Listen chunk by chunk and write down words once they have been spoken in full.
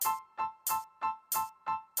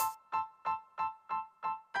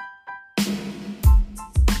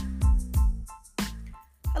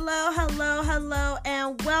Hello,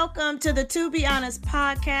 and welcome to the To Be Honest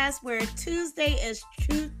podcast, where Tuesday is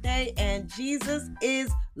Truth Day and Jesus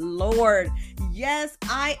is Lord. Yes,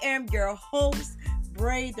 I am your host,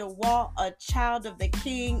 Bray DeWalt, a child of the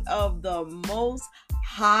King of the Most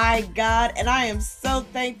High God, and I am so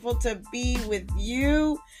thankful to be with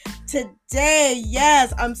you today.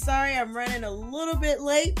 Yes, I'm sorry I'm running a little bit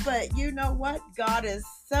late, but you know what? God is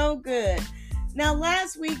so good. Now,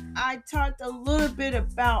 last week, I talked a little bit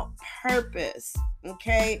about purpose,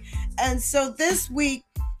 okay? And so this week,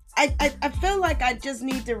 I feel like I just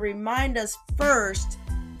need to remind us first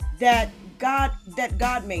that God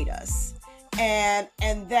made us, and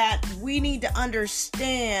that we need to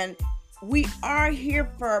understand we are here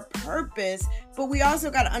for a purpose, but we also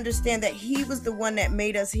got to understand that He was the one that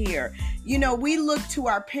made us here. You know, we look to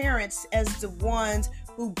our parents as the ones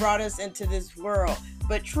who brought us into this world.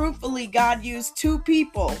 But truthfully, God used two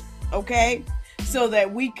people, okay, so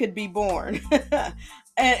that we could be born.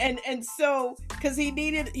 and so, because he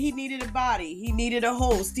needed a body, he needed a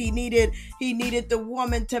host, he needed the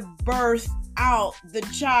woman to birth out the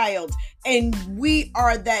child, and we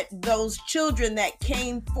are those children that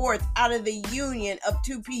came forth out of the union of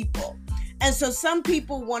two people. And so some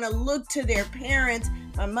people want to look to their parents,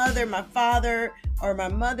 my mother, my father, or my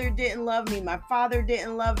mother didn't love me, my father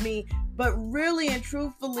didn't love me. But really and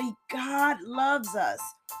truthfully, God loves us.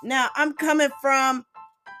 Now, I'm coming from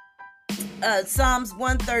Psalms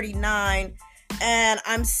 139, and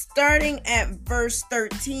I'm starting at verse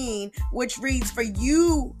 13, which reads, "For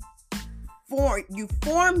you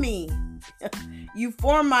form me. You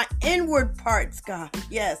form my inward parts, God.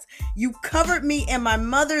 Yes, you covered me in my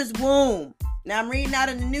mother's womb." Now, I'm reading out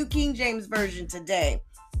of the New King James Version today.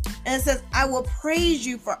 And it says, "I will praise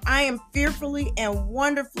you, for I am fearfully and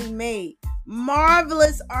wonderfully made.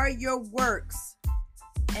 Marvelous are your works,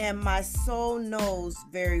 and my soul knows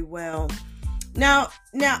very well." Now,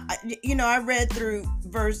 you know, I read through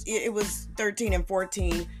verse, it was 13 and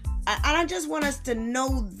 14. And I just want us to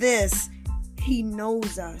know this. He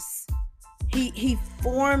knows us. He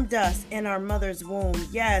formed us in our mother's womb.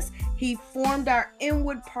 Yes, He formed our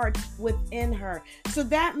inward parts within her. So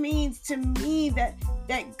that means to me that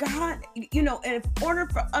God, you know, in order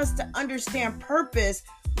for us to understand purpose,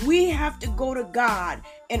 we have to go to God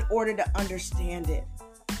in order to understand it.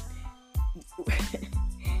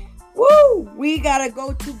 Woo! We got to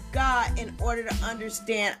go to God in order to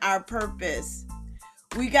understand our purpose.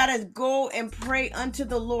 We got to go and pray unto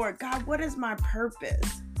the Lord. God, what is my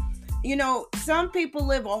purpose? You know, some people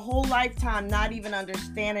live a whole lifetime not even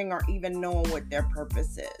understanding or even knowing what their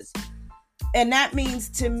purpose is. And that means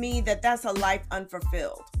to me that that's a life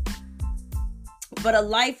unfulfilled. But a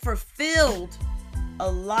life fulfilled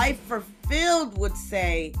would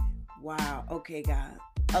say, wow, okay, God.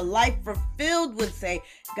 A life fulfilled would say,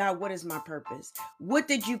 God, what is my purpose? What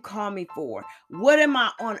did you call me for? What am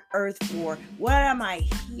I on earth for? What am I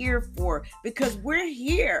here for? Because we're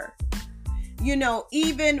here. You know,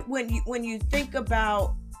 even when you think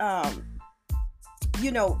about,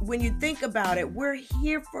 when you think about it, we're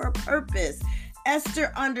here for a purpose.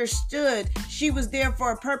 Esther understood she was there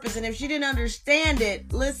for a purpose. And if she didn't understand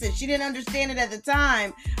it, listen, she didn't understand it at the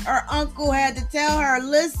time. Her uncle had to tell her,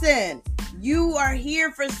 listen, you are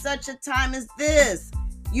here for such a time as this.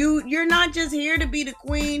 You're not just here to be the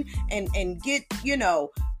queen and get, you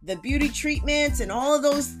know, the beauty treatments and all of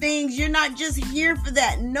those things. You're not just here for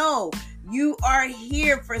that. No. You are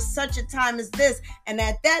here for such a time as this. And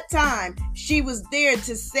at that time, she was there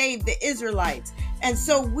to save the Israelites. And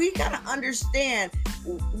so we got to understand,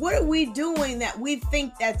 what are we doing that we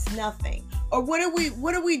think that's nothing? Or what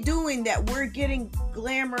are we doing that we're getting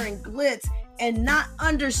glamour and glitz and not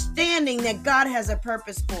understanding that God has a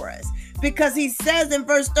purpose for us? Because He says in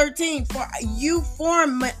verse 13, "For you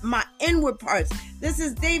form my inward parts." This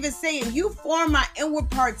is David saying, you form my inward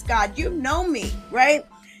parts, God. You know me, right?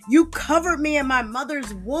 You covered me in my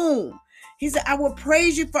mother's womb. He said, "I will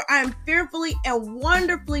praise you, for I am fearfully and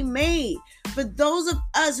wonderfully made." For those of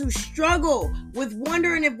us who struggle with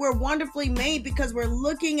wondering if we're wonderfully made because we're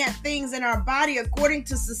looking at things in our body according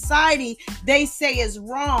to society they say is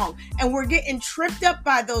wrong, and we're getting tripped up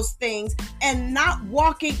by those things and not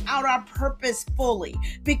walking out our purpose fully,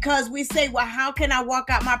 because we say, well, how can I walk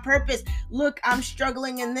out my purpose? Look, I'm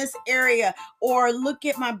struggling in this area, or look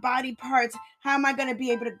at my body parts. How am I going to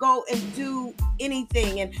be able to go and do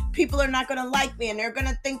anything? And people are not going to like me, and they're going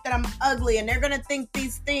to think that I'm ugly, and they're going to think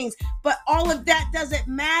these things. But all of that doesn't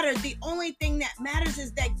matter. The only thing that matters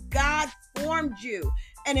is that God formed you.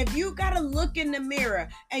 And if you got to look in the mirror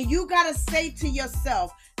and you got to say to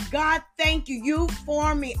yourself, God, thank you. You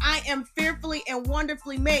formed me. I am fearfully and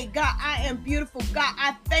wonderfully made. God, I am beautiful. God,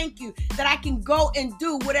 I thank you that I can go and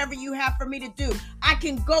do whatever you have for me to do. I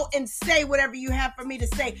can go and say whatever you have for me to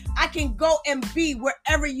say. I can go and be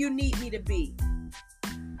wherever you need me to be.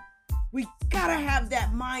 We gotta have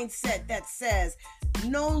that mindset that says,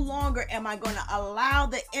 no longer am I going to allow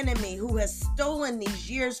the enemy who has stolen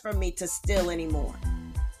these years from me to steal anymore.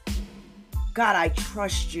 God, I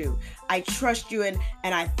trust you. I trust you, and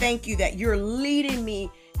I thank you that you're leading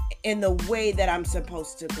me in the way that I'm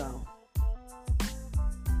supposed to go.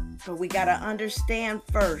 But we got to understand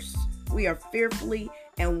first, we are fearfully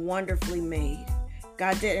and wonderfully made.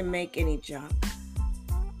 God didn't make any junk.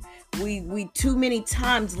 We too many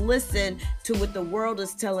times listen to what the world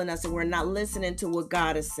is telling us, and we're not listening to what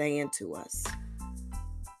God is saying to us.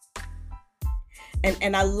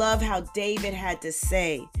 And I love how David had to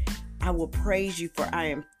say, I will praise you, for I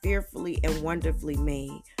am fearfully and wonderfully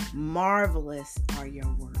made. Marvelous are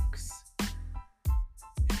your works.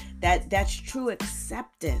 That's true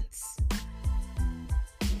acceptance.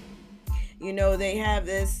 You know, they have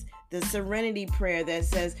the serenity prayer that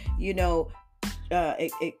says,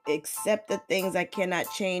 accept the things I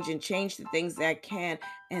cannot change and change the things that I can,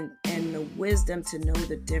 and the wisdom to know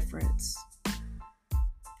the difference.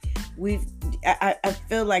 I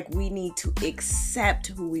feel like we need to accept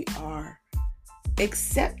who we are.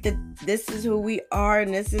 Accept that this is who we are,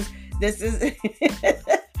 and this is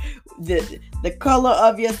the color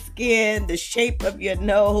of your skin, the shape of your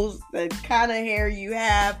nose, the kind of hair you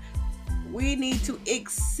have. We need to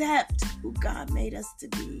accept who God made us to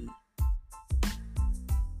be,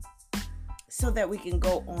 so that we can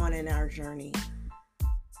go on in our journey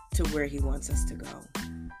to where He wants us to go.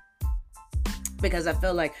 Because I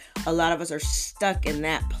feel like a lot of us are stuck in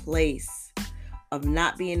that place of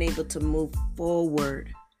not being able to move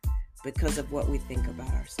forward because of what we think about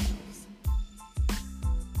ourselves.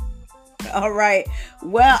 All right.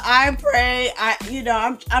 Well, I pray,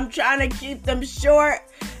 I'm trying to keep them short.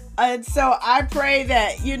 And so I pray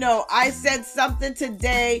that, I said something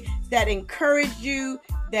today that encouraged you,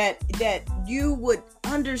 that you would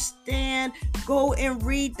understand. Go and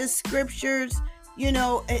read the scriptures,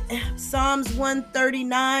 Psalms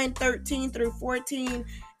 139, 13 through 14,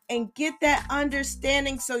 and get that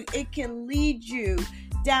understanding so it can lead you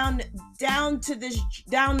down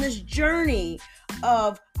this journey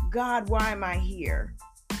of, God, why am I here?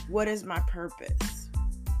 What is my purpose?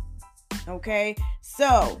 Okay,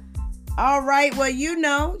 so, all right, well, you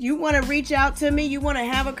want to reach out to me, you want to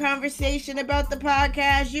have a conversation about the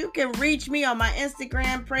podcast, you can reach me on my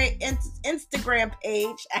Instagram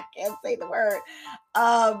page. I can't say the word.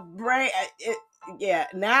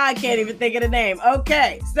 Now I can't even think of the name.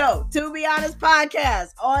 Okay, so To Be Honest Podcast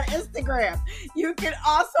on Instagram. You can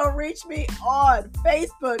also reach me on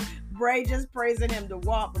Facebook. Bray just praising him to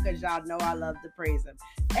walk, because y'all know I love to praise him.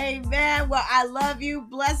 Amen. Well, I love you.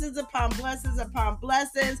 Blessings upon blessings upon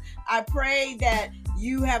blessings. I pray that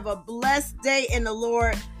you have a blessed day in the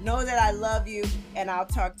Lord. Know that I love you, and I'll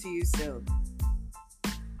talk to you soon.